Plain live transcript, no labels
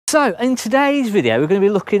So in today's video we're going to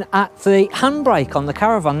be looking at the handbrake on the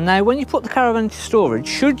Caravan. Now when you put the Caravan into storage,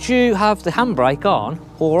 should you have the handbrake on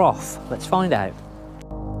or off? Let's find out.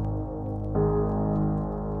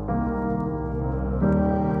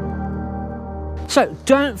 So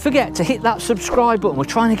don't forget to hit that subscribe button. We're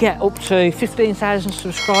trying to get up to 15,000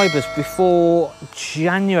 subscribers before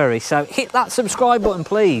January. So hit that subscribe button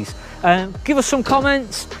please. Give us some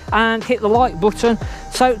comments and hit the like button.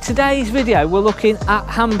 So today's video we're looking at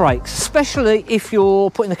handbrakes, especially if you're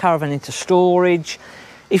putting the Caravan into storage,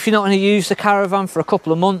 if you're not going to use the Caravan for a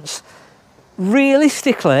couple of months.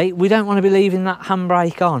 Realistically, we don't want to be leaving that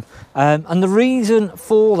handbrake on, and the reason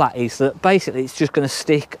for that is that basically it's just going to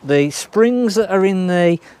stick the springs that are in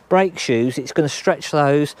the brake shoes, it's going to stretch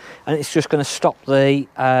those and it's just going to stop the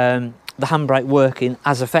handbrake working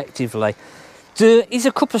as effectively. There is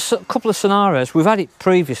a couple of scenarios. We've had it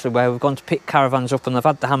previously where we've gone to pick Caravans up and they've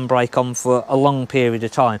had the handbrake on for a long period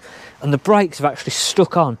of time and the brakes have actually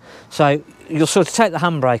stuck on. So you'll sort of take the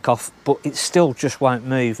handbrake off, but it still just won't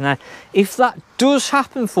move. Now, if that does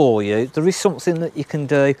happen for you, there is something that you can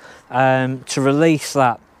do to release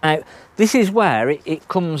that. Now, this is where it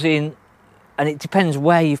comes in, and it depends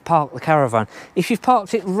where you've parked the Caravan. If you've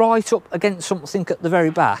parked it right up against something at the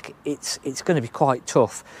very back, it's going to be quite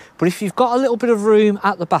tough. But if you've got a little bit of room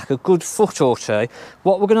at the back, a good foot or two,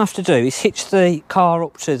 what we're going to have to do is hitch the car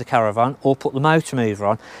up to the Caravan or put the motor mover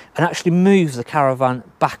on and actually move the Caravan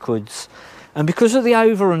backwards. And because of the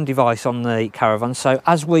overrun device on the Caravan, so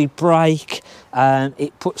as we brake,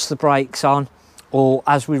 it puts the brakes on, or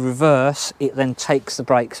as we reverse, it then takes the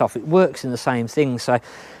brakes off. It works in the same thing. So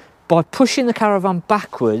by pushing the Caravan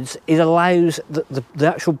backwards, it allows the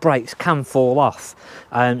actual brakes can fall off.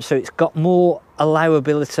 So it's got more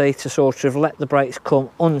allowability to sort of let the brakes come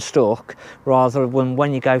unstuck, rather than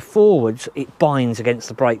when you go forwards, it binds against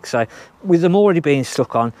the brakes. So with them already being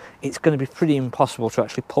stuck on, it's going to be pretty impossible to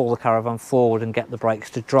actually pull the Caravan forward and get the brakes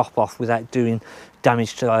to drop off without doing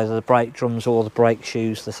damage to either the brake drums or the brake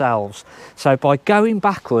shoes themselves. So by going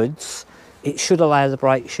backwards, it should allow the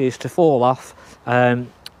brake shoes to fall off,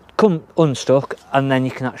 come unstuck, and then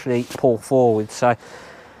you can actually pull forward. So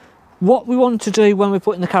what we want to do when we're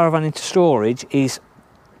putting the Caravan into storage is,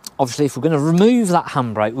 obviously if we're going to remove that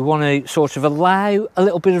handbrake, we want to sort of allow a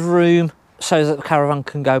little bit of room so that the Caravan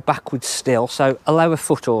can go backwards still, so allow a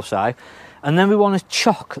foot or so, and then we want to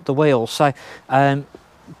chock the wheels. So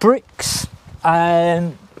bricks,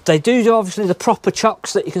 they do obviously the proper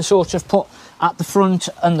chocks that you can sort of put at the front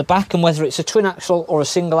and the back, and whether it's a twin axle or a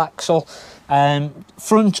single axle,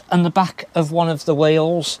 front and the back of one of the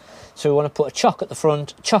wheels. So we want to put a chock at the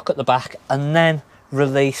front, chock at the back, and then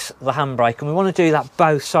release the handbrake. And we want to do that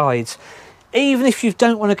both sides. Even if you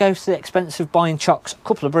don't want to go to the expense of buying chocks, a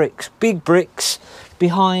couple of bricks, big bricks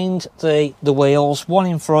behind the wheels, one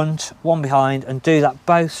in front, one behind, and do that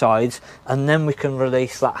both sides, and then we can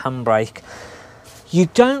release that handbrake. You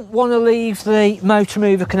don't want to leave the motor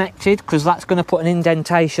mover connected, because that's going to put an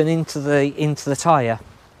indentation into the tyre.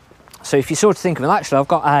 So if you sort of think of it, actually I've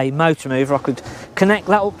got a motor mover, I could connect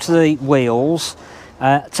that up to the wheels,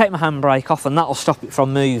 take my handbrake off, and that'll stop it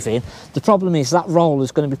from moving. The problem is that roller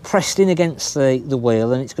is going to be pressed in against the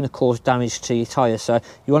wheel, and it's going to cause damage to your tyre. So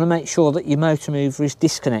you want to make sure that your motor mover is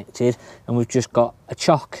disconnected, and we've just got a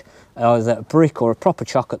chock, either a brick or a proper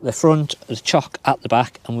chock at the front, a chock at the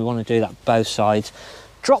back, and we want to do that both sides.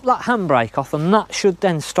 Drop that handbrake off, and that should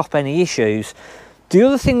then stop any issues. The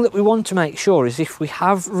other thing that we want to make sure is, if we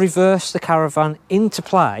have reversed the Caravan into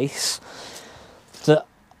place, that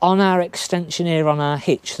on our extension here on our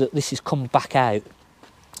hitch, that this has come back out.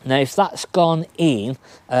 Now if that's gone in,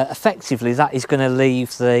 effectively that is going to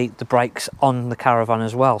leave the brakes on the Caravan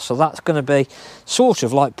as well. So that's going to be sort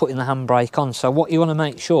of like putting the handbrake on. So what you want to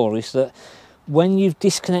make sure is that when you've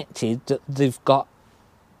disconnected, that they've got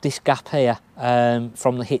this gap here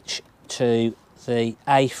from the hitch to the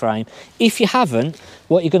A-frame. If you haven't,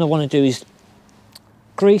 what you're going to want to do is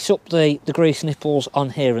grease up the grease nipples on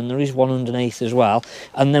here, and there is one underneath as well,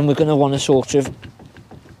 and then we're going to want to sort of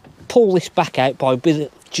pull this back out by a bit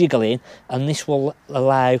of jiggling, and this will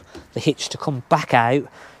allow the hitch to come back out,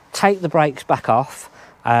 take the brakes back off,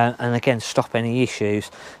 and again stop any issues.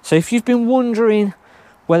 So if you've been wondering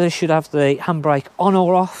whether you should have the handbrake on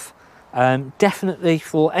or off, definitely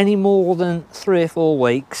for any more than 3 or 4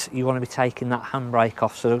 weeks you want to be taking that handbrake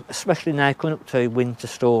off. So especially now coming up to winter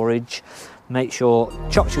storage, make sure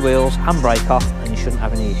chock your wheels, handbrake off, and you shouldn't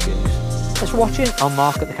have any issues. Thanks for watching. I'm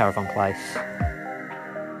Mark at the Caravan Place.